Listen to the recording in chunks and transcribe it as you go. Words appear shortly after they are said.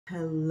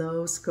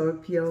Hello,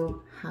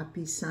 Scorpio.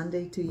 Happy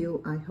Sunday to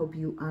you. I hope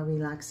you are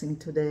relaxing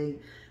today.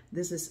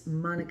 This is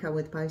Monica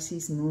with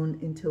Pisces Moon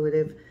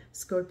Intuitive.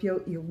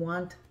 Scorpio, you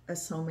want a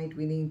soulmate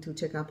reading to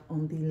check up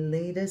on the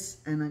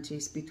latest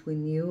energies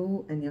between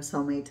you and your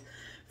soulmate.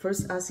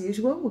 First, as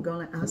usual, we're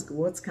going to ask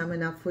what's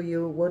coming up for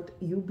you, what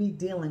you'll be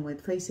dealing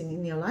with, facing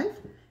in your life,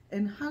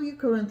 and how you're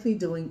currently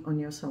doing on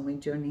your soulmate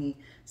journey.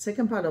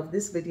 Second part of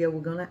this video, we're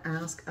going to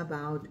ask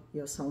about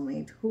your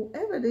soulmate,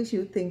 whoever it is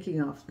you're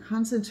thinking of,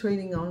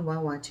 concentrating on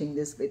while watching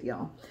this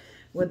video.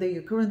 Whether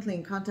you're currently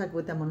in contact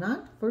with them or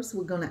not, first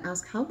we're going to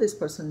ask how this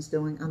person is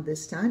doing at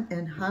this time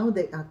and how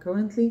they are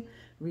currently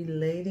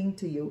relating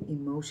to you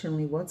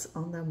emotionally. What's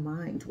on their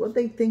mind, what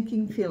they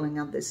thinking, feeling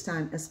at this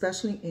time,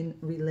 especially in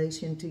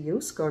relation to you,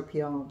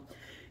 Scorpio.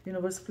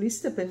 Universe, please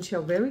step in,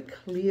 share very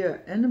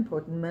clear and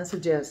important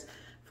messages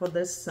for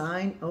the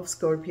sign of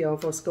Scorpio,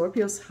 for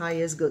Scorpio's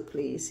highest good,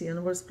 please.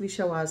 Universe, please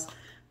show us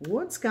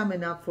what's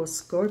coming up for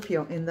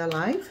Scorpio in their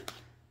life.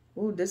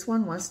 Oh, this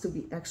one wants to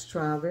be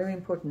extra, very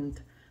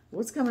important.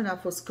 What's coming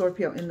up for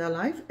Scorpio in their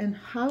life, and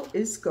how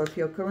is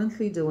Scorpio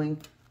currently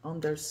doing on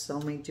their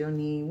soulmate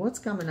journey? What's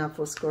coming up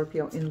for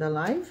Scorpio in their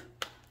life,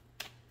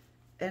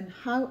 and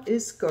how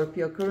is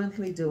Scorpio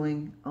currently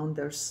doing on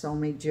their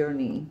soulmate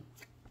journey?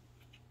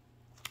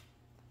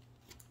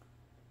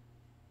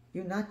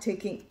 You're not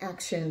taking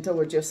action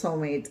towards your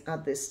soulmate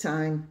at this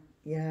time.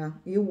 Yeah,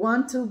 you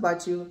want to,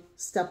 but you're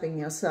stopping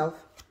yourself.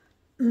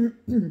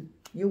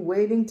 You're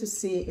waiting to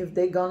see if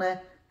they're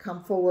gonna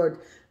come forward.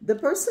 The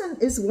person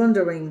is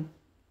wondering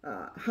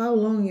how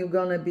long you're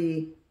gonna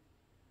be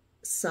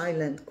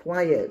silent,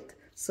 quiet.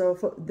 So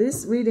for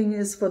this reading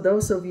is for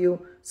those of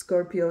you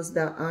Scorpios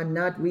that are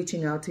not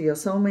reaching out to your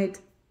soulmate,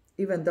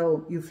 even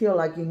though you feel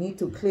like you need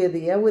to clear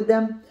the air with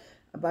them,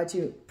 but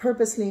you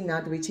purposely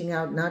not reaching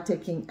out, not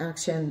taking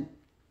action.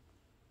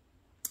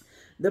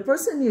 The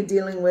person you're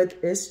dealing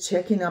with is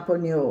checking up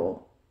on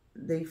you.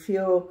 They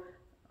feel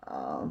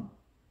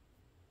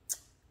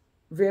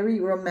very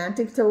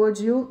romantic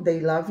towards you.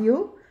 They love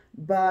you.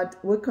 But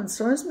what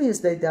concerns me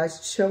is that they're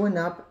showing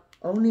up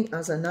only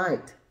as a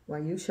knight,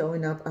 while you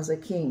showing up as a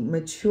king.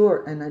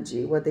 Mature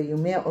energy, whether you're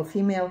male or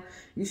female,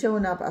 you're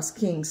showing up as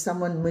king,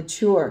 someone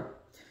mature.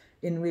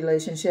 In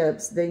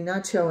relationships, they're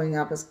not showing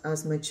up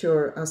as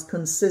mature, as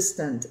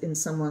consistent in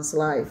someone's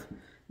life.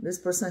 This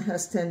person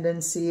has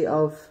tendency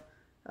of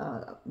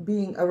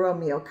being a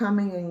Romeo,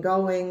 coming and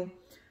going,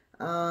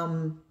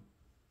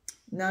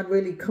 not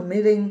really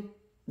committing,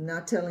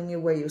 not telling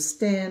you where you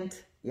stand.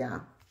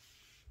 Yeah.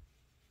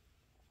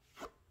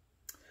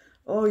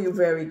 Oh, you're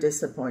very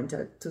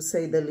disappointed, to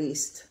say the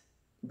least,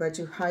 but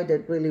you hide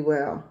it really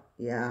well.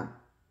 Yeah.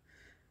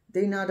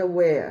 They're not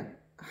aware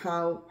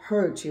how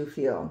hurt you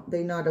feel.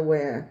 They're not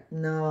aware.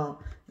 No,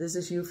 this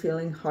is you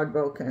feeling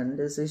heartbroken.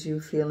 This is you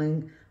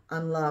feeling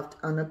unloved,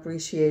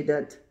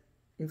 unappreciated.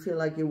 You feel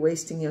like you're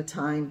wasting your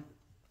time.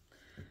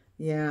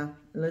 Yeah,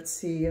 let's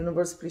see.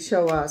 Universe, please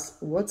show us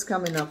what's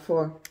coming up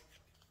for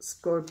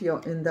Scorpio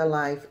in their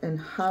life, and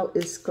how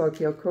is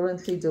Scorpio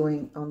currently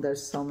doing on their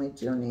soulmate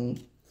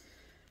journey.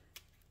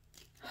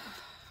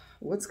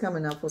 What's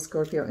coming up for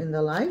Scorpio in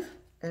their life,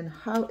 and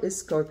how is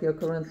Scorpio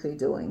currently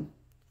doing?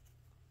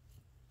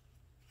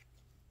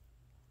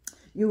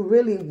 You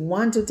really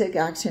want to take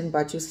action,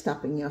 but you're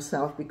stopping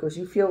yourself because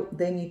you feel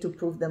they need to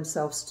prove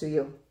themselves to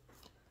you.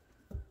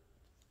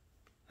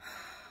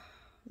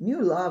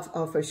 New love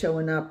offer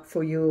showing up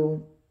for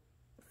you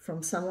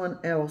from someone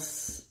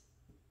else.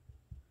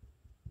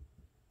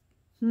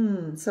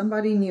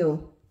 Somebody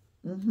new.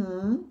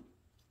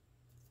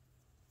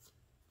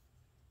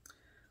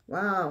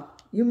 Wow,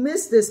 you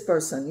miss this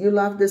person. You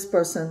love this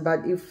person,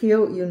 but you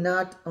feel you're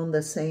not on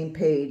the same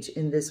page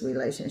in this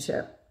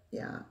relationship.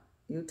 Yeah.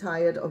 You're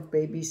tired of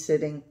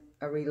babysitting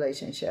a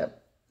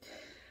relationship.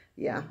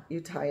 Yeah,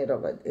 you're tired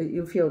of it.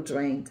 You feel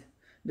drained.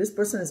 This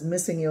person is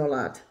missing you a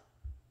lot.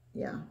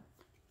 Yeah.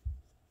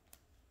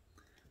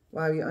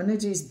 Wow, your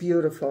energy is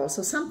beautiful.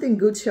 So something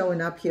good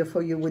showing up here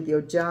for you with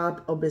your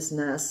job or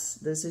business.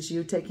 This is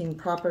you taking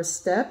proper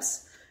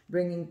steps,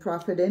 bringing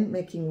profit in,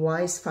 making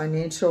wise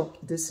financial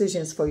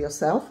decisions for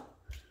yourself.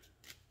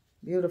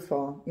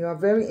 Beautiful. You are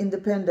very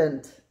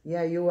independent.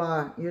 Yeah, you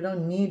are. You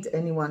don't need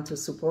anyone to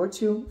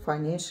support you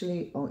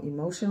financially or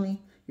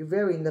emotionally. You're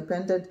very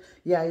independent.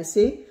 Yeah, you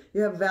see,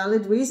 you have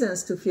valid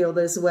reasons to feel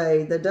this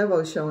way. The devil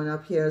is showing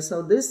up here.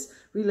 So this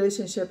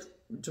relationship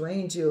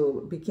drained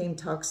you, became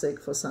toxic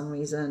for some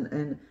reason,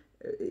 and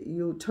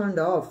you turned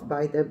off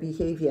by their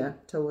behavior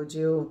towards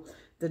you.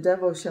 The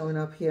devil is showing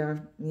up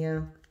here.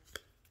 Yeah.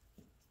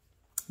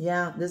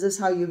 Yeah, this is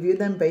how you view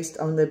them based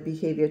on their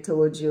behavior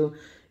towards you.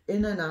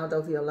 In and out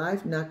of your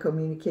life, not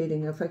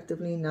communicating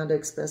effectively, not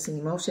expressing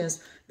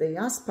emotions. They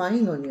are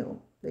spying on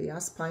you. They are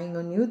spying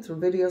on you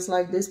through videos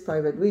like this,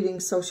 private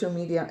readings, social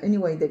media, any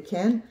way they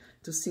can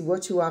to see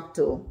what you're up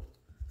to.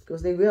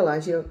 Because they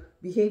realize your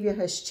behavior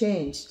has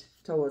changed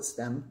towards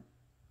them.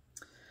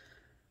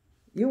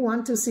 You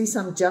want to see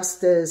some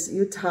justice.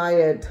 You're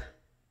tired.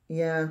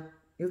 Yeah,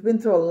 you've been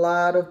through a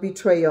lot of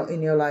betrayal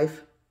in your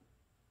life.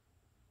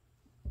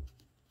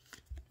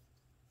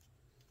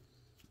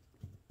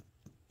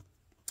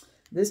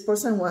 This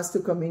person wants to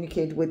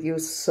communicate with you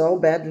so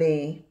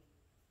badly.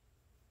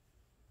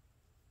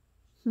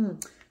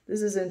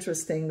 This is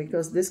interesting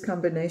because this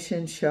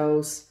combination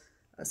shows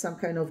some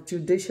kind of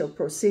judicial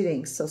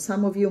proceedings. So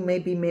some of you may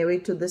be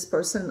married to this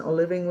person or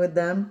living with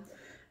them.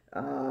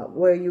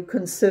 Were you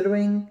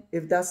considering,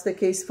 if that's the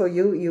case for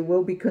you, you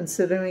will be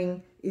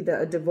considering either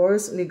a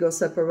divorce, legal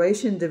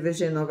separation,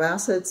 division of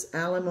assets,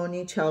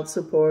 alimony, child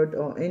support,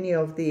 or any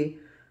of the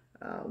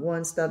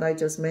ones that I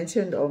just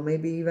mentioned, or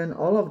maybe even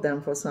all of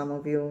them for some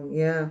of you.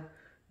 Yeah,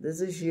 this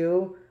is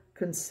you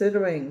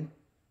considering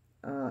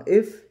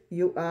if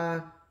you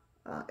are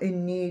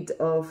in need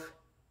of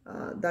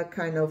that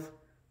kind of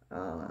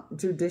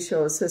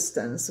judicial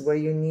assistance where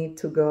you need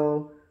to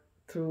go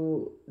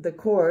through the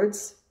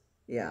courts.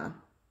 Yeah,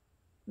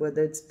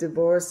 whether it's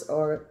divorce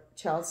or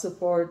child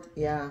support.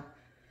 Yeah.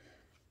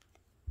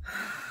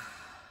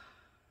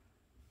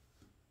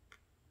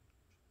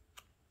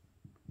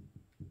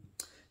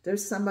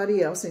 There's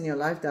somebody else in your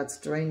life that's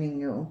draining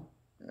you.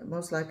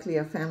 Most likely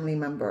a family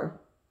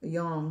member,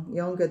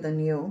 younger than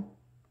you.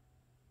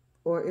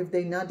 Or if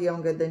they're not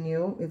younger than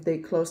you, if they're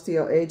close to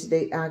your age,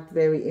 they act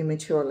very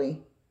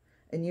immaturely.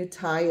 And you're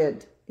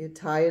tired. You're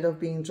tired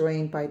of being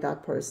drained by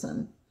that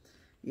person.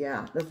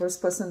 Yeah, the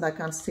first person that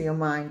comes to your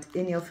mind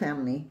in your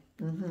family.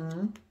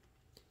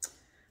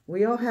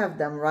 We all have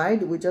them,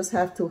 right? We just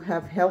have to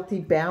have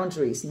healthy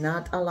boundaries,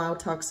 not allow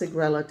toxic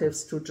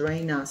relatives to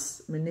drain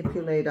us,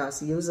 manipulate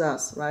us, use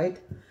us, right?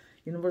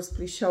 Universe,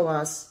 please show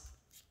us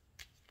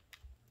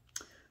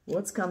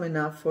what's coming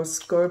up for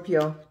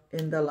Scorpio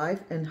in the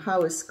life, and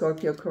how is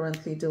Scorpio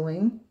currently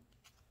doing?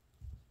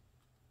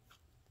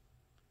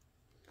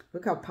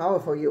 Look how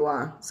powerful you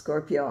are,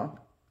 Scorpio.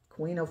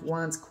 Queen of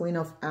Wands, Queen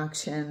of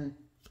Action.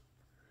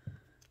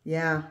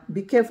 Yeah,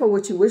 be careful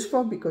what you wish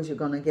for because you're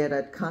going to get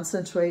it.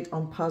 Concentrate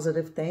on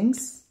positive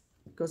things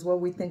because what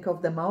we think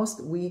of the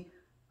most, we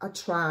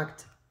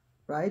attract,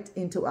 right,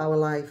 into our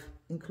life,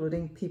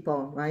 including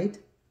people, right?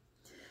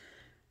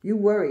 You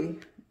worry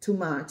too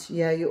much.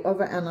 Yeah, you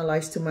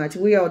overanalyze too much.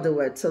 We all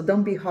do it. So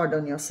don't be hard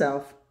on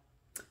yourself.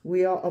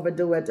 We all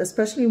overdo it,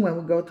 especially when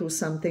we go through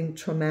something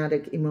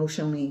traumatic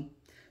emotionally.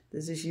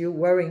 This is you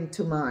worrying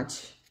too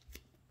much.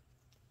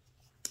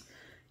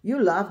 You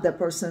love the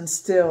person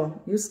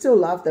still. You still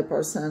love the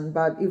person,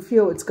 but you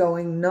feel it's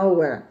going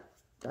nowhere.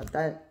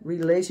 That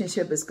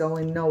relationship is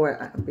going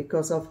nowhere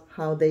because of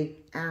how they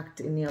act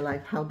in your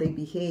life, how they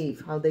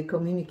behave, how they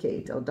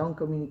communicate or don't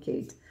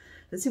communicate.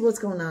 Let's see what's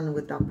going on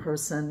with that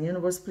person.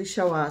 Universe, please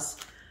show us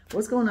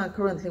what's going on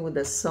currently with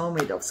the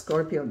soulmate of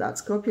Scorpio that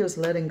Scorpio is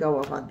letting go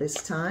of at this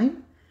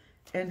time.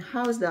 And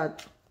how is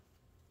that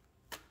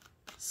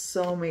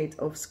soulmate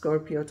of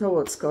Scorpio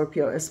towards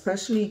Scorpio,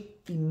 especially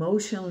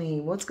emotionally?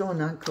 What's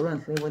going on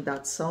currently with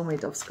that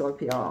soulmate of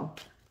Scorpio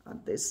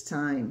at this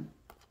time?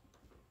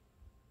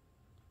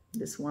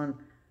 This one,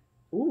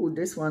 ooh,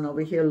 this one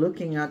over here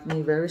looking at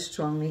me very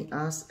strongly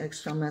as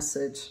extra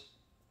message.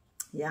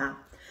 Yeah,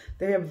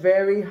 they have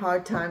very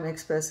hard time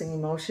expressing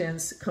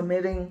emotions,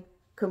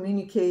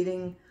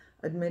 communicating,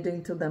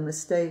 admitting to their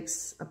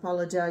mistakes,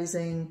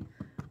 apologizing.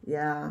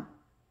 Yeah,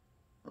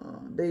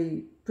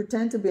 they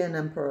pretend to be an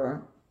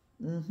emperor,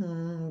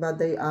 but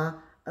they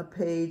are a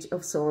Page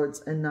of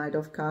Swords and Knight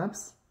of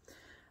Cups.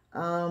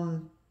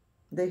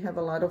 They have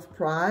a lot of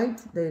pride.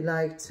 They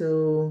like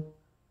to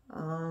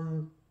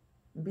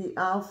be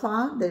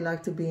alpha. They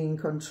like to be in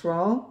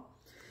control.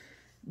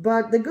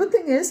 But the good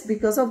thing is,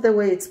 because of the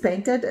way it's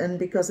painted and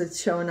because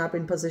it's showing up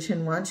in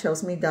position 1,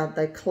 shows me that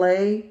the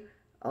clay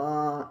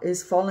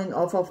is falling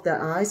off of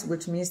their eyes,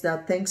 which means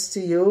that thanks to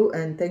you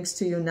and thanks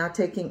to you not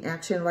taking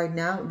action right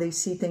now, they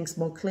see things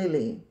more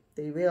clearly.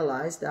 They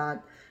realize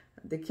that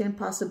they can't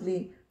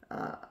possibly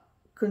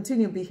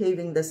continue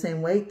behaving the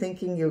same way,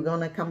 thinking you're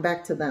going to come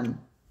back to them.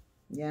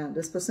 Yeah,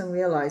 this person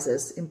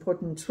realizes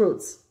important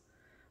truths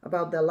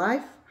about their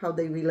life, how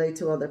they relate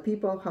to other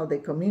people, how they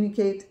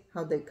communicate,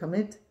 how they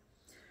commit.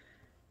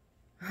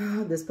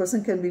 This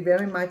person can be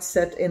very much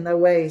set in their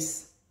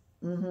ways.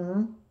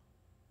 They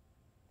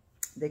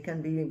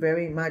can be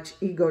very much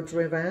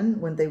ego-driven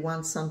when they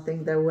want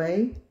something their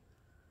way.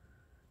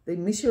 They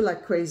miss you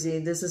like crazy.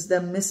 This is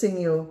them missing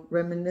you,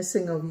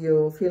 reminiscing of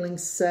you, feeling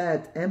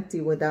sad,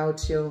 empty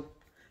without you.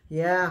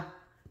 Yeah,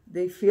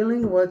 they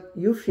feeling what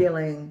you're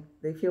feeling.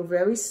 They feel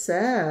very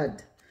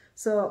sad.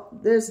 So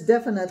there's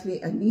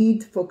definitely a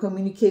need for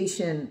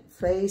communication,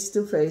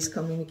 face-to-face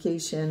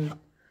communication,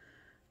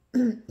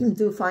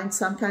 to find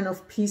some kind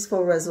of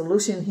peaceful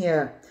resolution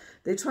here.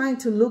 They're trying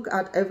to look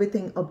at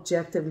everything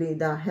objectively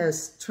that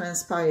has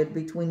transpired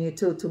between you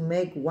two to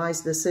make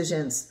wise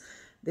decisions.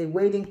 They're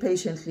waiting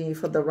patiently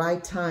for the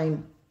right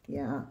time.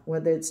 Yeah,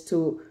 whether it's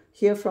to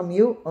hear from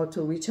you or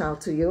to reach out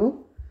to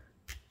you.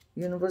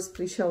 Universe,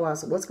 please show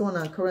us what's going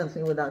on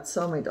currently with that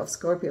soulmate of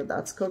Scorpio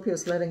that Scorpio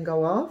is letting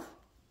go of.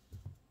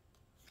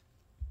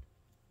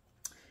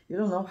 You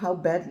don't know how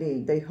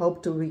badly they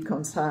hope to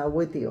reconcile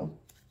with you.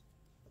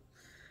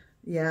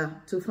 Yeah,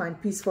 to find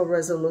peaceful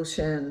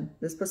resolution.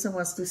 This person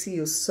wants to see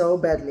you so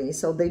badly.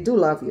 So they do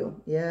love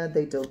you. Yeah,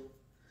 they do.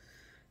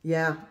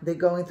 Yeah, they're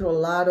going through a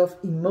lot of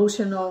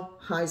emotional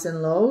highs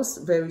and lows,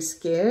 very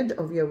scared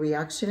of your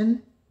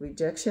reaction,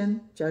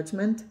 rejection,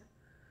 judgment.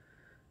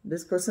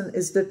 This person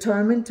is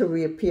determined to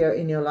reappear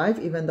in your life,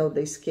 even though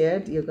they're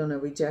scared you're going to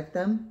reject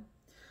them.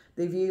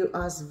 They view you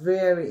as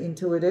very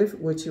intuitive,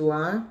 which you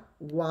are,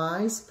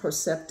 wise,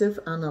 perceptive,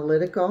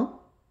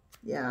 analytical.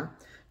 Yeah,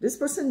 this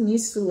person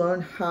needs to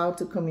learn how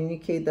to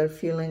communicate their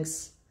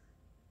feelings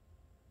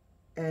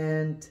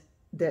and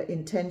their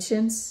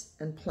intentions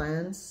and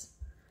plans.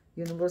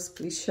 Universe,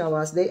 please show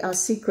us. They are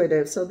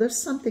secretive, so there's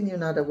something you're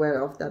not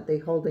aware of that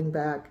they're holding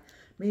back.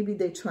 Maybe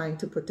they're trying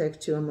to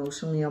protect you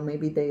emotionally, or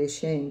maybe they're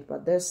ashamed,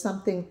 but there's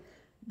something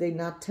they're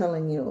not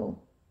telling you.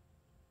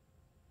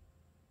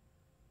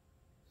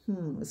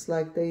 It's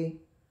like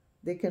they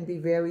can be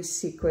very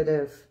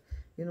secretive.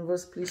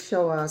 Universe, please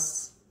show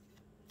us.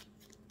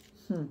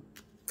 A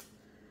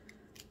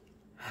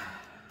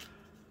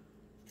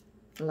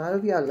lot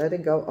of you are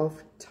letting go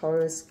of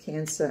Taurus,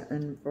 Cancer,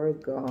 and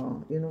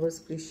Virgo. Universe,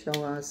 please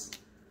show us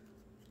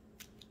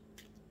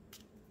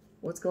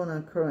what's going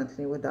on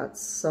currently with that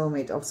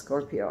soulmate of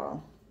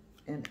Scorpio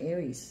and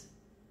Aries.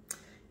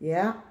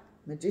 Yeah,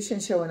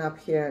 Magician showing up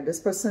here. This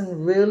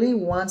person really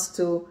wants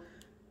to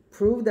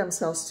prove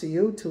themselves to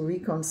you, to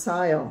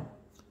reconcile.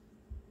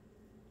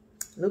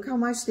 Look how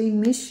much they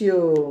miss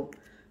you.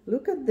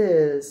 Look at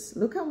this.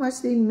 Look how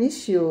much they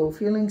miss you.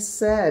 Feeling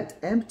sad,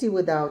 empty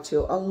without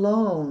you,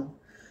 alone.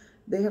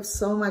 They have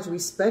so much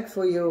respect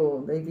for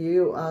you. They view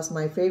you as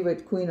my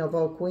favorite queen of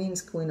all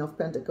queens, Queen of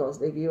Pentacles.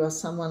 They view you as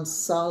someone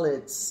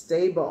solid,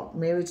 stable,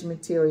 marriage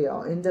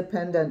material,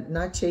 independent,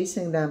 not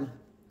chasing them.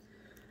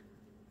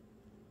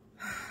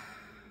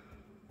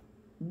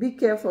 Be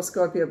careful,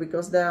 Scorpio,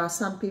 because there are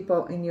some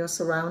people in your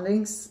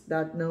surroundings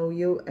that know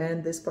you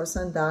and this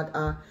person that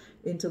are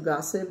into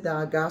gossip, that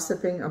are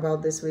gossiping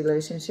about this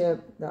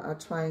relationship, that are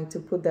trying to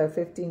put their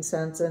 15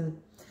 cents in.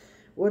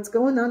 What's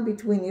going on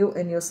between you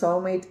and your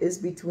soulmate is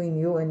between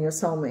you and your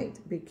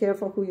soulmate. Be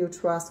careful who you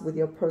trust with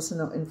your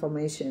personal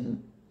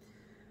information.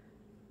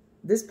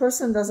 This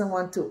person doesn't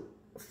want to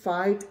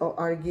fight or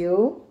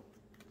argue.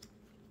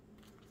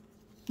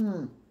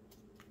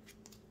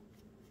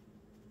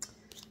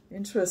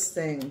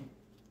 Interesting.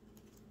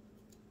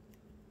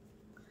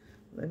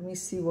 Let me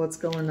see what's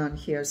going on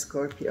here,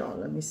 Scorpio.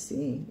 Let me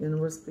see.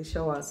 Universe, please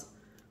show us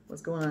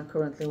what's going on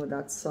currently with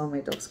that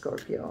soulmate of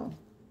Scorpio.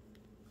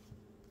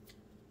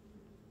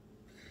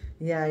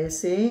 Yeah, you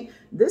see,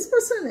 this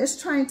person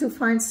is trying to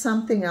find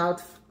something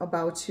out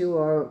about you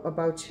or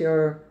about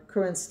your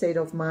current state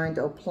of mind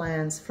or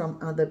plans from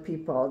other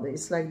people.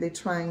 It's like they're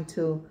trying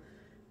to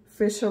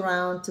fish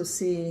around to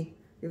see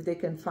if they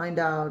can find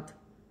out,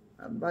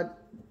 but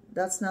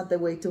that's not the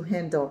way to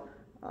handle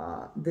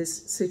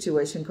this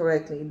situation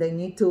correctly. They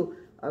need to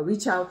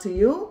reach out to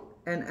you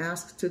and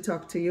ask to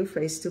talk to you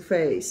face to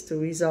face to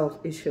resolve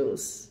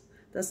issues.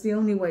 That's the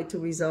only way to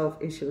resolve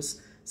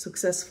issues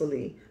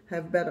successfully.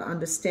 Have better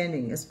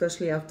understanding,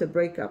 especially after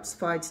breakups,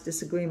 fights,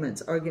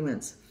 disagreements,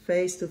 arguments.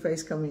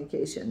 Face-to-face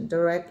communication,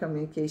 direct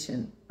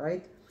communication,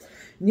 right?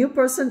 New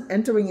person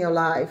entering your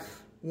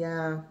life.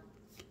 Yeah.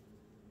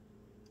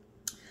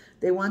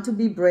 They want to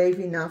be brave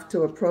enough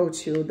to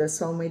approach you, the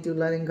soulmate you're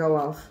letting go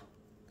of.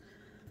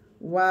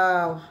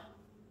 Wow.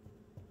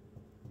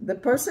 The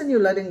person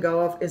you're letting go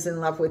of is in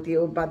love with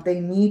you, but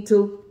they need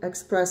to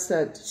express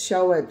it,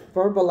 show it,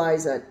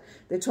 verbalize it.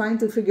 They're trying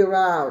to figure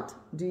out,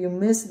 do you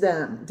miss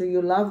them? Do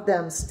you love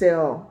them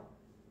still?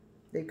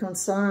 They're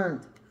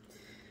concerned.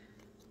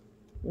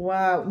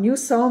 Wow. New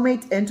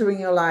soulmate entering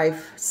your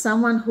life.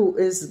 Someone who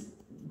is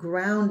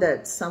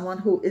grounded, someone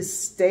who is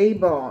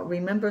stable.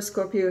 Remember,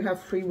 Scorpio, you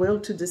have free will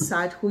to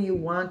decide who you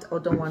want or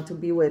don't want to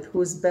be with,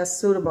 who is best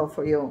suitable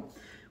for you.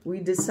 We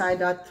decide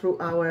that through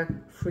our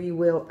free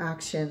will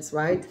actions,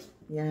 right?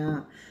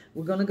 Yeah.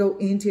 We're going to go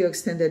into your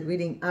extended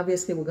reading.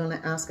 Obviously, we're going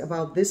to ask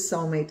about this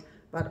soulmate,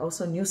 but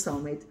also new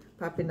soulmate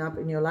popping up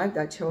in your life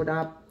that showed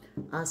up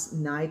as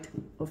Knight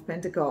of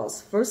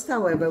Pentacles. First,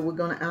 however, we're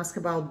going to ask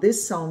about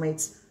this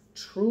soulmate's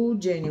true,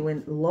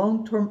 genuine,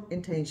 long-term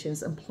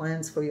intentions and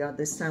plans for you at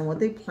this time. What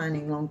they're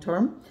planning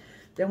long-term.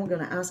 Then we're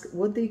going to ask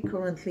what they're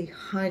currently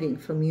hiding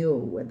from you,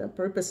 whether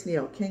purposely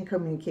or can't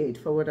communicate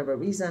for whatever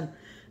reason,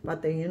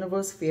 but the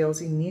universe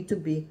feels you need to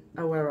be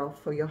aware of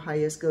for your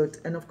highest good.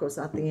 And of course,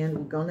 at the end,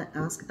 we're going to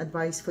ask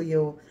advice for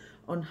you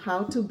on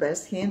how to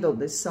best handle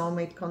this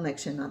soulmate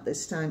connection at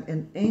this time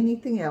and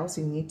anything else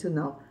you need to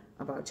know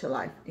about your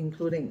life,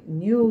 including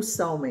new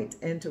soulmate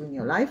entering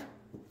your life,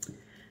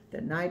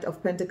 the Knight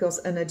of Pentacles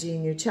energy,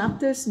 new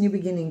chapters, new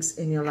beginnings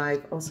in your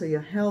life, also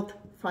your health,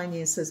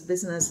 finances,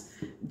 business,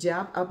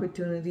 job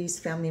opportunities,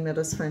 family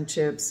matters,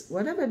 friendships,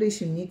 whatever it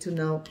is you need to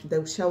know,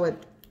 they'll show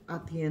it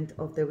at the end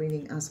of the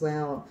reading as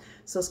well.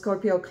 So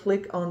Scorpio,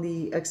 click on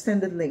the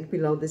extended link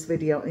below this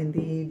video in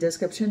the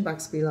description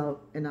box below,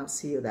 and I'll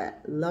see you there.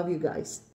 Love you guys.